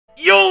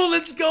Yo,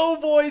 let's go,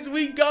 boys.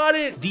 We got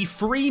it. The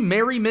free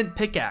Merry Mint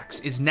pickaxe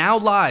is now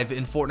live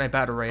in Fortnite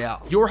Battle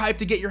Royale. You're hyped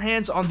to get your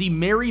hands on the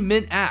Merry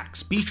Mint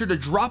axe. Be sure to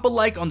drop a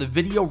like on the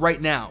video right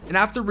now. And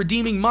after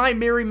redeeming my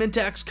Merry Mint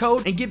axe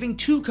code and giving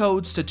 2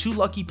 codes to 2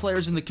 lucky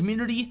players in the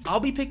community, I'll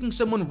be picking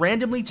someone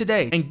randomly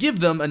today and give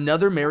them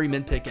another Merry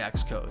Mint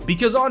pickaxe code.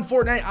 Because on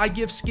Fortnite, I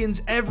give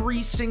skins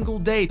every single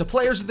day to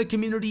players in the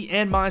community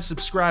and my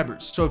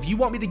subscribers. So if you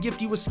want me to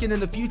gift you a skin in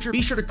the future,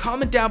 be sure to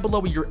comment down below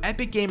what your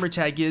epic gamer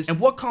tag is and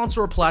what console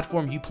or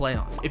platform you play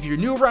on. If you're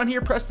new around here,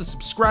 press the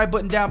subscribe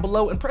button down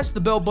below and press the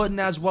bell button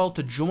as well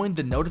to join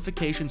the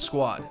notification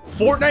squad.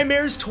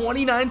 Fortnitemares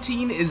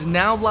 2019 is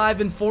now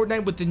live in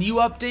Fortnite with the new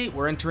update.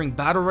 We're entering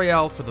Battle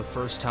Royale for the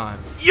first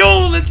time.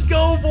 Yo, let's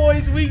go,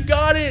 boys. We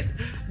got it.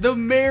 The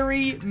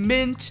Merry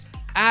Mint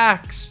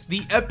axe,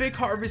 the epic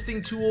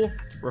harvesting tool,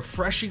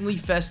 refreshingly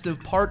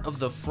festive part of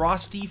the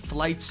Frosty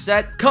Flight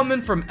set,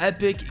 coming from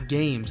Epic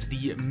Games,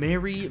 the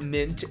Merry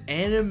Mint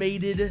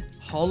animated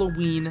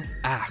Halloween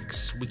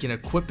axe. We can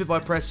equip it by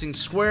pressing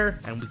square,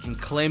 and we can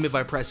claim it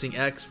by pressing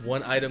X.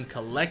 1 item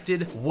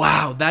collected.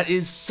 Wow, that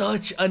is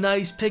such a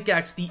nice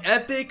pickaxe. The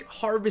epic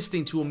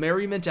harvesting tool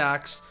Merry Mint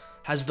axe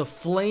has the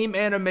flame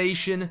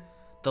animation,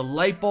 the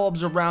light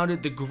bulbs around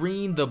it, the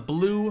green, the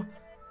blue.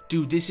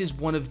 Dude, this is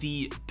one of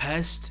the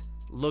best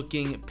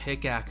looking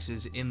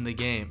pickaxes in the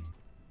game.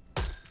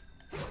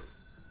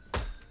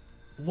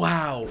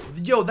 Wow,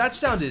 yo, that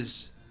sound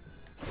is,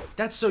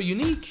 that's so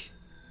unique.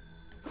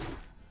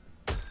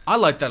 I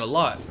like that a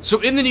lot.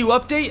 So in the new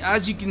update,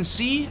 as you can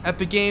see,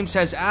 Epic Games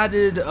has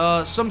added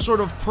some sort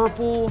of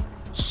purple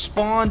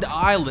spawned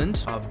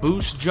island,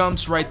 boost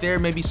jumps right there,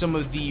 maybe some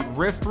of the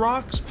rift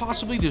rocks,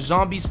 possibly the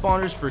zombie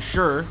spawners for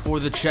sure, for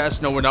the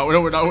chest. No, we're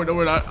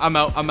not. I'm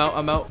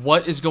out.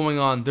 What is going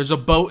on? There's a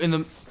boat in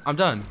the, I'm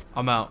done.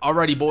 I'm out.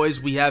 Alrighty, boys,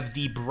 we have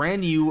the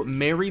brand new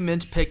Merry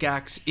Mint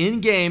pickaxe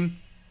in game.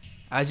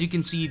 As you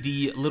can see,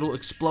 the little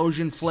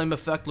explosion flame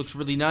effect looks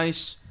really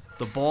nice.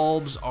 The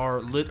bulbs are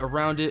lit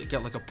around it,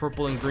 got like a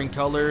purple and green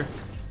color.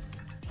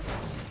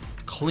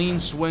 Clean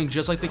swing,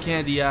 just like the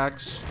candy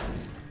axe.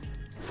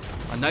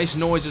 A nice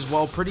noise as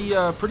well.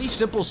 Pretty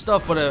simple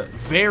stuff, but a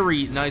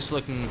very nice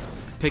looking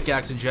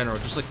pickaxe in general.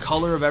 Just the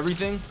color of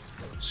everything,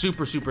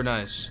 super, super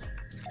nice.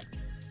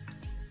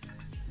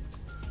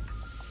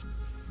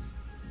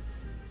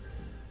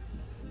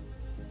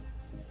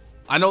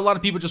 I know a lot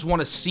of people just want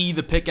to see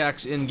the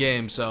pickaxe in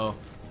game, so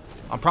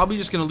I'm probably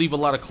just going to leave a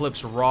lot of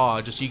clips raw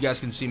just so you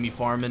guys can see me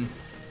farming.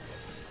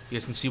 You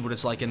guys can see what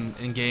it's like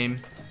in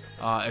game.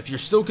 If you're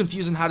still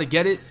confused on how to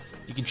get it,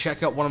 you can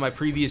check out one of my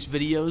previous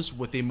videos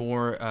with a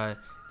more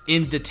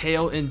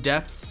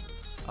in-depth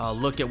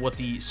look at what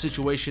the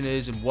situation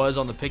is and was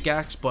on the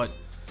pickaxe. But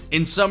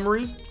in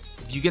summary,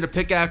 if you get a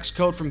pickaxe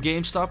code from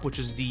GameStop, which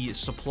is the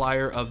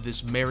supplier of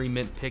this Merry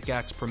Mint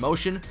pickaxe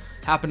promotion,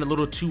 happened a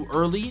little too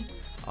early.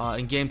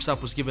 And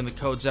GameStop was giving the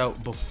codes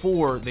out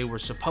before they were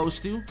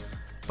supposed to,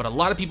 but a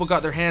lot of people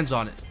got their hands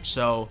on it.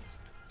 So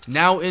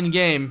now in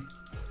game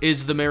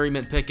is the Merry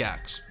Mint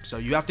pickaxe. So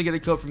you have to get a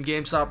code from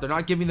GameStop. They're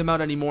not giving them out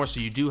anymore, so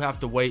you do have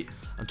to wait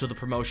until the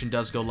promotion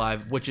does go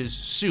live, which is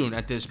soon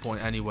at this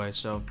point anyway.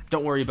 So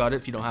don't worry about it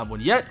if you don't have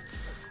one yet.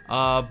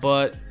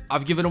 But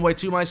I've given away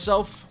 2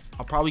 myself.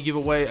 I'll probably give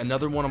away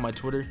another one on my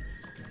Twitter.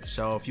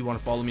 So if you want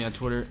to follow me on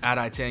Twitter,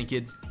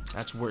 @iTankid,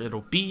 that's where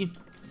it'll be.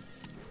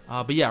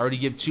 But yeah, I already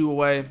gave 2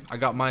 away. I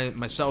got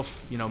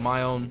myself, you know,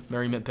 my own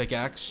Merry Mint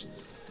pickaxe,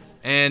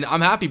 and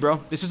I'm happy,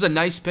 bro. This is a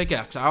nice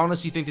pickaxe. I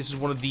honestly think this is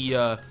one of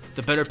the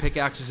better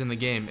pickaxes in the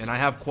game, and I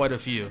have quite a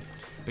few.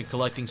 Been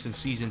collecting since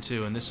season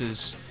 2, and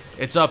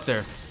it's up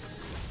there.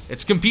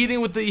 It's competing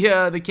with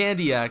the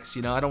candy axe.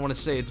 You know, I don't want to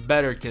say it's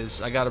better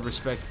because I gotta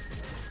respect,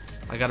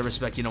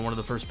 you know, one of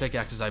the first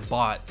pickaxes I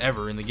bought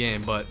ever in the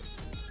game. But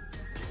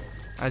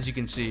as you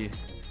can see,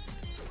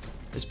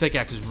 this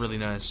pickaxe is really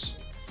nice.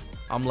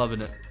 I'm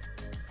loving it.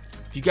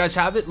 If you guys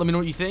have it, let me know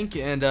what you think,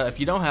 and if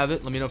you don't have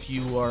it, let me know if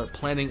you are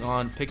planning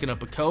on picking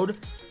up a code.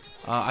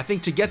 I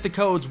think to get the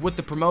codes with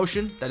the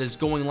promotion, that is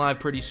going live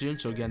pretty soon,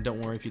 so again, don't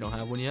worry if you don't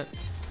have one yet.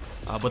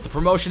 But the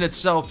promotion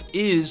itself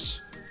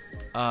is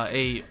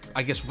I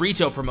guess,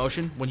 retail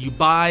promotion. When you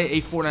buy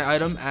a Fortnite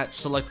item at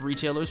select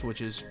retailers,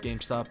 which is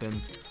GameStop, and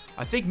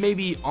I think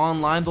maybe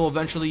online they'll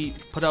eventually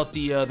put out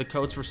the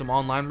codes for some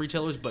online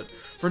retailers, but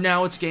for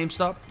now it's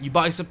GameStop. You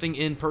buy something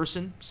in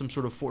person, some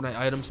sort of Fortnite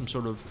item, some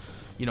sort of,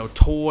 you know,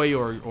 toy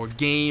or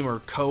game or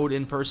code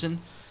in person,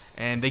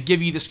 and they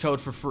give you this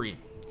code for free.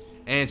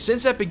 And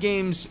since Epic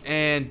Games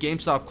and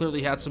GameStop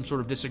clearly had some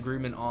sort of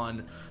disagreement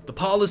on the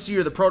policy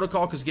or the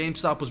protocol, because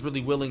GameStop was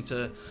really willing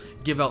to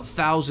give out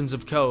thousands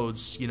of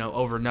codes, you know,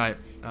 overnight,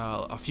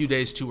 a few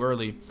days too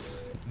early,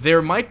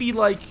 there might be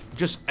like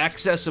just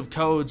excess of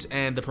codes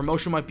and the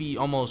promotion might be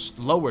almost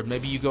lowered.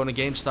 Maybe you go into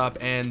GameStop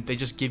and they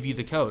just give you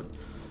the code.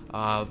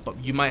 But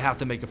you might have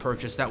to make a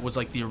purchase. That was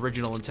like the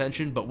original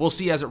intention, but we'll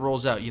see as it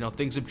rolls out. You know,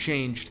 things have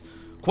changed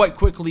quite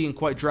quickly and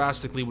quite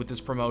drastically with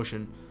this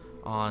promotion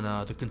on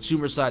the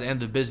consumer side and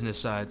the business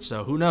side.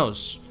 So who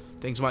knows?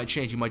 Things might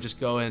change. You might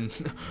just go and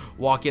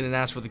walk in and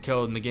ask for the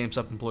code, and the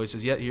GameStop employee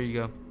says, "Yeah, here you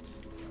go."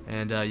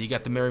 And you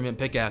got the Merriment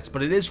pickaxe.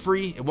 But it is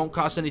free. It won't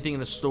cost anything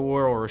in a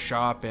store or a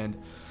shop. And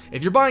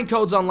if you're buying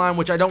codes online,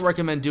 which I don't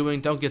recommend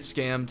doing, don't get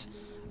scammed.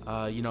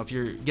 You know, if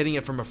you're getting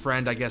it from a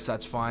friend, I guess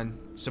that's fine.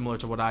 Similar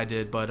to what I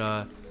did.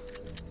 But,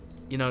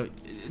 you know,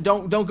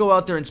 don't go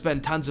out there and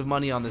spend tons of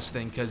money on this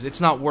thing, because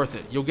it's not worth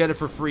it. You'll get it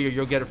for free, or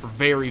you'll get it for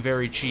very,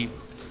 very cheap.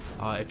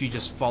 If you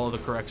just follow the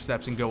correct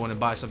steps and go in and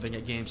buy something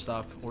at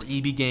GameStop or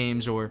EB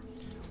Games or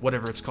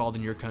whatever it's called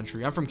in your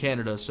country. I'm from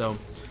Canada, so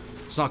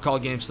it's not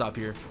called GameStop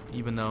here,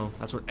 even though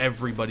that's what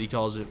everybody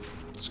calls it.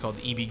 It's called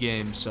EB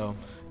Games. So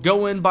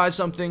go in, buy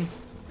something,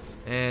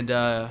 and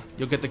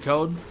you'll get the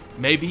code.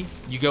 Maybe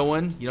you go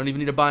in, you don't even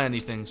need to buy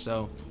anything.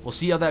 So we'll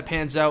see how that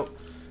pans out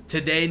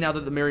today, now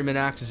that the Merriment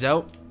axe is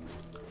out.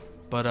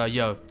 But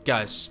yo,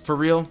 guys, for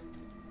real,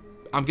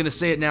 I'm gonna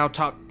say it now,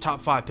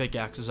 top 5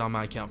 pickaxes on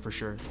my account for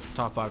sure.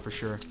 Top 5 for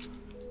sure.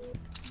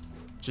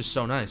 Just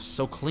so nice,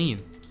 so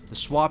clean. The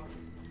swap,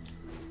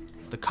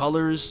 the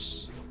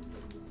colors.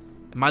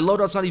 My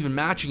loadout's not even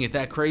matching it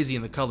that crazy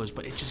in the colors,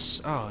 but it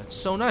just, oh, it's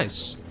so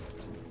nice.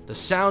 The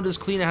sound is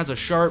clean. It has a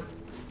sharp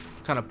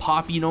kind of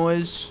poppy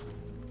noise.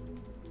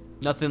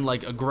 Nothing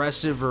like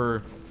aggressive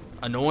or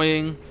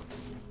annoying.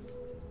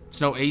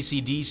 It's no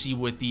AC/DC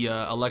with the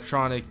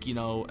electronic, you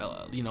know,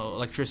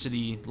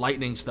 electricity,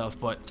 lightning stuff,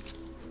 but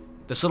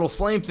this little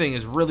flame thing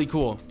is really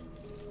cool.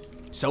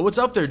 So it's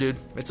up there, dude.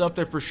 It's up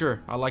there for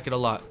sure. I like it a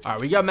lot. All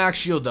right, we got max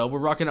shield, though. We're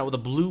rocking out with a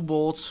blue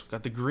bolt.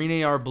 Got the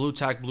green AR, blue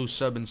tac, blue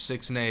sub, and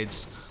 6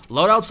 nades.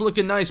 Loadout's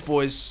looking nice,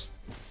 boys.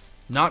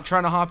 Not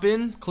trying to hop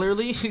in,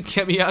 clearly.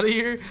 Get me out of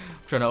here.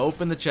 I'm trying to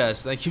open the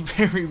chest. Thank you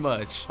very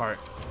much. All right.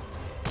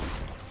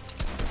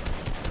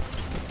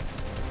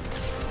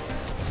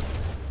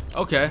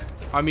 Okay.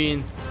 I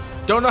mean,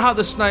 don't know how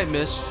the snipe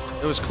missed.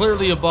 It was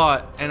clearly a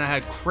bot, and I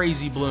had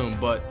crazy bloom,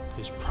 but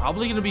there's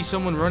probably going to be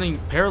someone running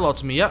parallel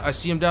to me. Yeah, I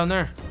see him down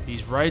there.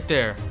 He's right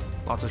there.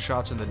 Lots of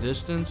shots in the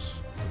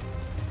distance.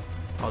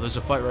 Oh, there's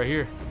a fight right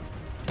here.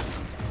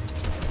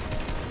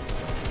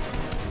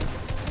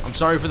 I'm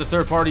sorry for the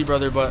third party,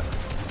 brother, but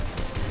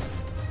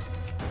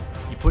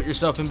you put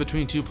yourself in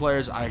between 2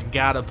 players, I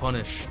gotta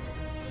punish.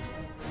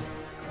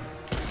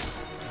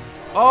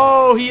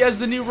 Oh, he has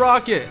the new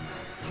rocket.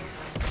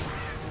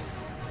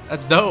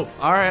 That's dope.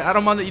 All right, I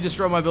don't mind that you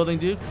destroyed my building,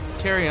 dude.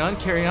 Carry on,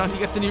 carry on. You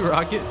got the new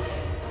rocket.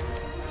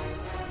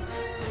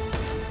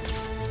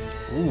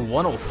 Ooh,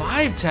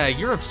 105 tag.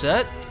 You're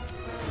upset.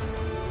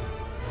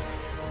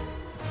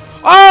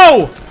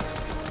 Oh!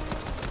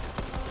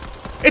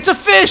 It's a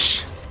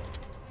fish!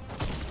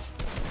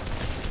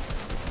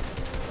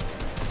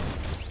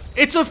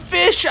 It's a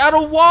fish out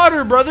of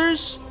water,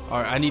 brothers!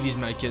 Alright, I need these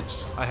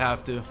medkits. I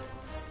have to.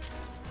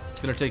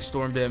 Gonna take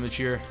storm damage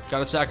here.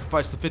 Gotta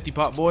sacrifice the 50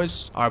 pot,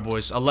 boys. Alright,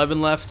 boys.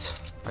 11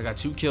 left. I got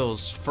 2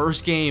 kills.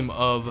 First game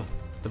of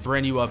the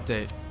brand new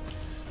update.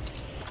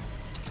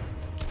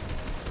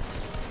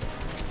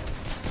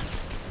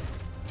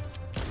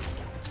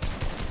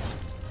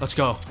 Let's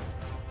go.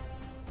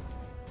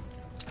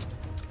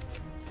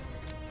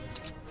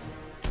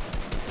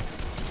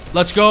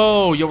 Let's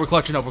go. Yo, we're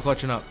clutching up. We're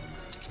clutching up.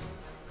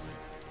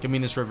 Get me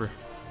in this river.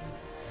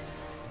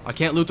 I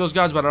can't loot those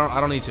guys, but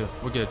I don't need to.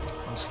 We're good.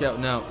 I'm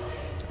scouting out.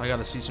 I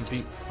gotta see some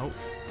people. Oh.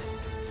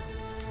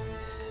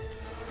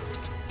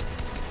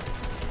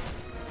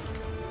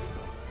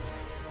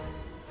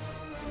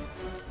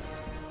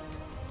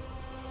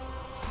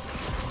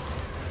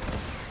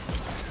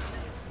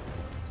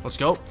 Let's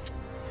go.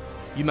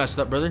 You messed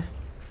up, brother.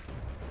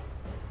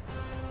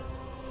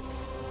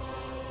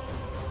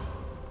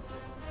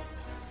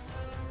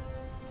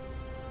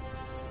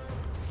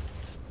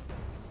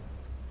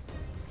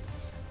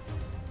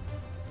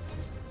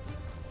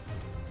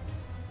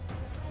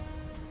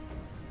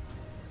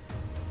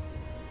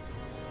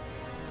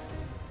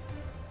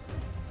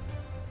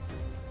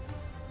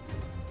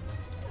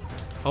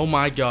 Oh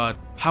my god.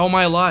 How am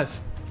I alive?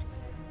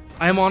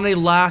 I am on a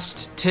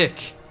last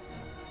tick.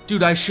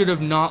 Dude, I should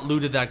have not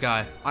looted that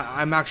guy.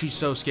 I'm actually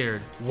so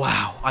scared.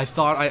 Wow, I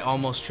thought I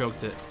almost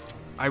choked it.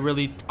 I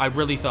really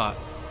thought.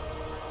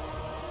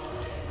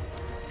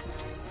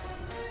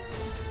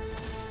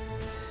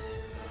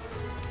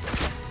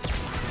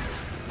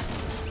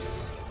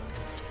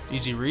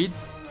 Easy read.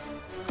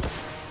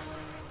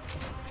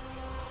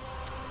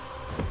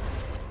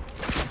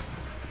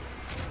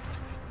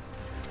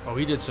 Oh,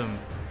 he did some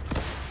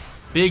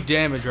big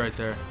damage right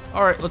there.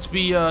 Alright, let's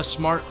be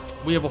smart.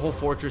 We have a whole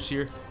fortress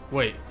here.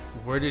 Wait,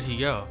 where did he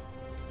go?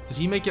 Did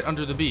he make it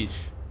under the beach?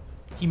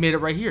 He made it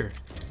right here.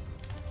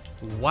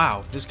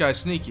 Wow, this guy's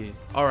sneaky.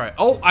 Alright.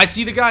 Oh, I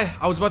see the guy.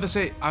 I was about to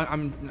say, I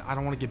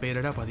don't want to get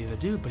baited up by the other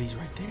dude, but he's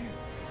right there.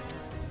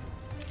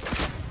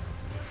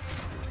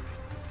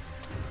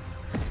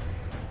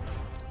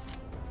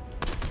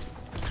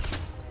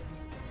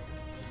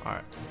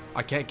 Alright.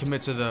 I can't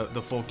commit to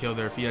the full kill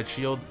there. If he had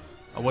shield,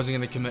 I wasn't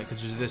going to commit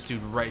because there's this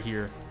dude right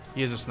here.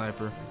 He is a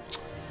sniper.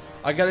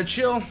 I gotta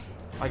chill.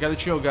 I gotta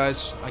chill,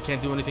 guys. I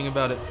can't do anything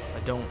about it. I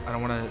don't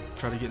want to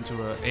try to get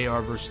into a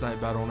AR versus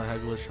snipe battle on a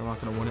Heglish. I'm not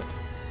going to win it.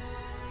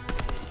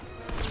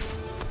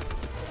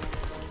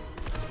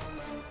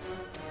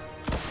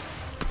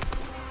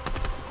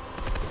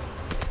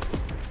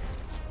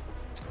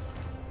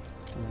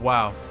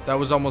 Wow, that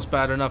was almost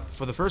bad enough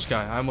for the first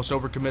guy. I almost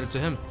overcommitted to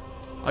him.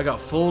 I got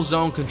full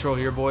zone control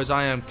here, boys.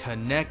 I am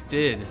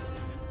connected.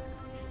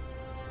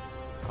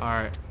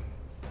 Alright.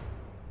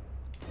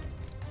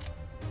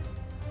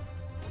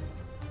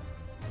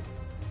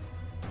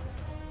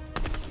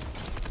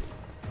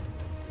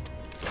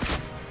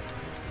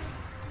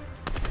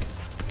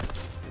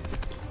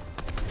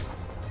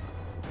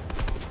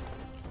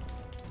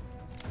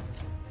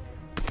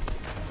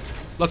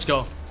 Let's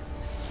go.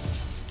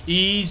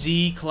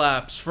 Easy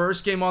claps.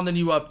 First game on the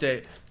new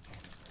update.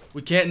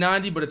 We can't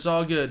 90, but it's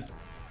all good.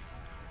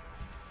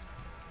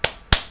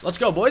 Let's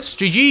go, boys.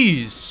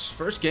 GG's.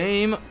 First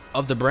game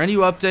of the brand new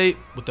update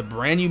with the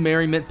brand new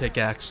Merriment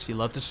pickaxe. You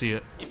love to see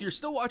it. If you're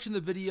still watching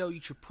the video,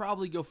 you should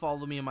probably go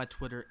follow me on my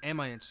Twitter and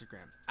my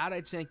Instagram.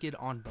 @iTankid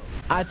on both.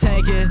 I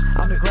tank it,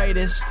 I'm the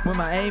greatest with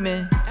my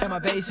aiming and my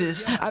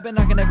bases. I've been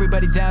knocking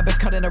everybody down, best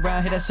cutting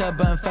around, hit that sub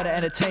button for the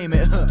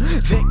entertainment.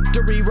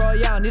 Victory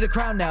royale, need a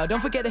crown now.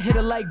 Don't forget to hit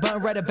a like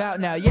button right about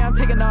now. Yeah, I'm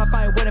taking off,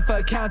 I ain't waiting for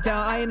a countdown.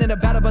 I ain't in a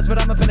battle bus,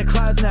 but I'm up in the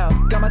clouds now.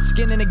 Got my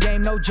skin in the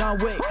game, no John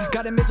Wick.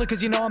 Got a missile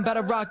cause you know I'm about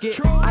to rock it.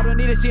 I don't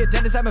need to see a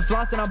dentist, I've been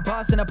flossing, I'm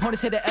bossing.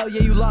 Opponents hit the L,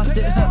 yeah, you lost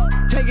it.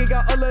 Take it,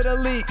 got all of the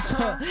leaks.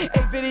 8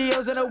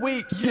 videos in a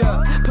week,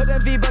 yeah. Put them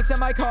V-Bucks in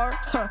my car,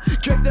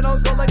 draped in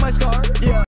old gold like my scar, yeah.